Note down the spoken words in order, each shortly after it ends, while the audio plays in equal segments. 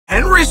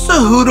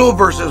Cejudo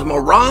versus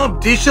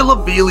Merab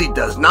Dvalishvili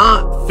does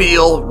not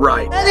feel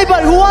right.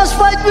 Anybody who wants to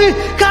fight me,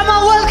 come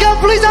on, welcome,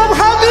 please. I'm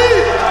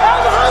hungry.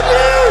 I'm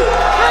hungry.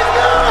 Let's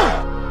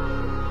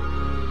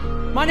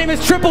go. My name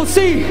is Triple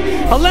C,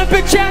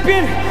 Olympic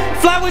champion,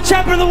 flyweight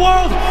champion of the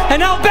world, and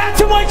now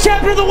Bantamweight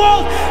champion of the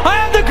world. I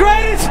am the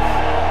greatest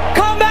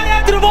combat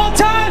athlete of all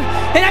time,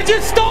 and I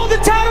just stole the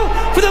title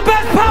for the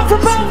best pound for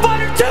pound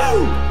fighter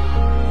too.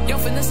 Yo,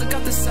 Vanessa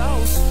got the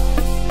sauce.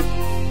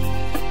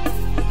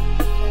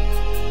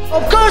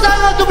 Of course I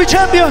want to be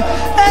champion,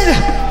 and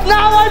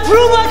now I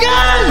prove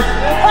again!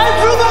 I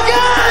prove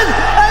again!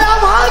 And I'm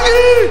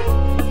hungry!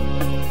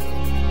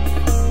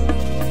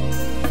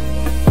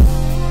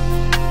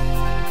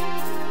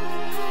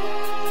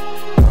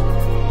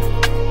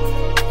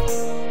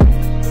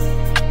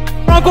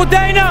 Uncle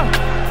Dana,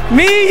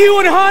 me, you,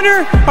 and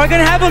Hunter are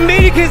gonna have a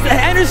meeting because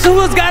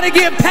Anderson's gotta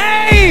get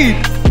paid!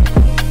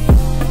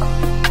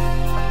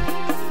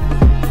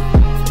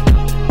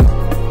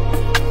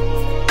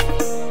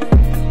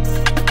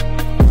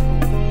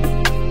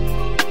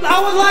 I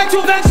would like to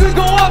eventually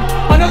go up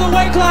another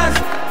weight class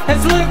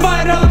and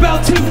solidify another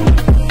belt too.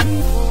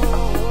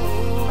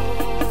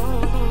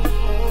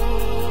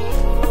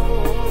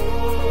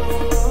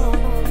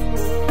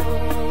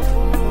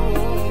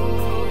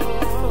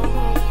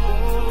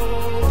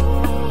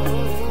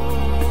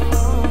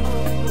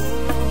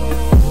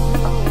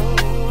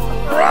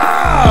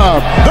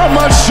 Merab the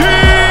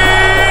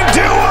Machine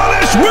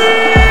Dvalishvili!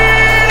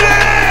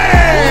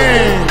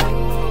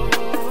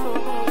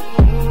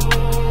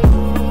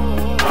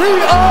 The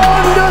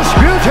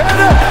undisputed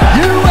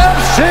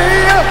UFC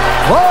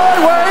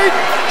Flyweight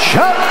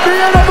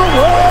champion of the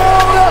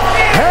world,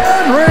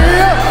 Henry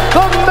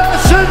the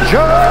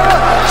Messenger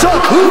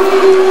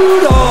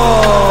Cejudo!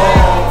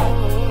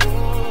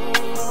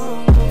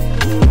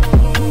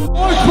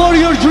 Work for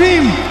your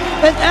dream,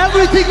 and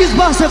everything is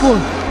possible.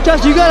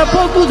 Just you gotta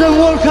focus and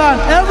work hard.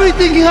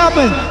 Everything can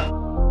happen.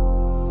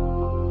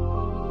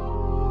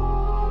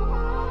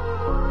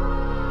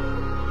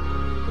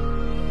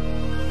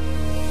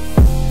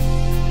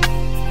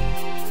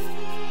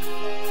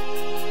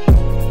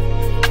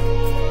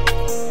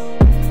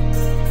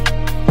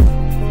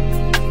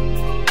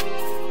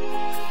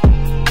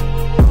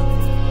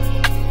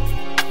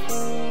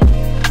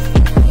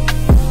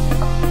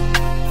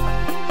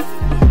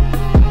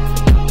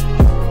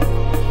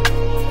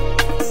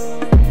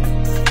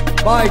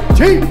 By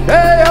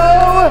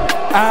TKO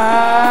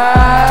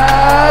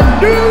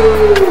and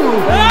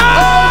new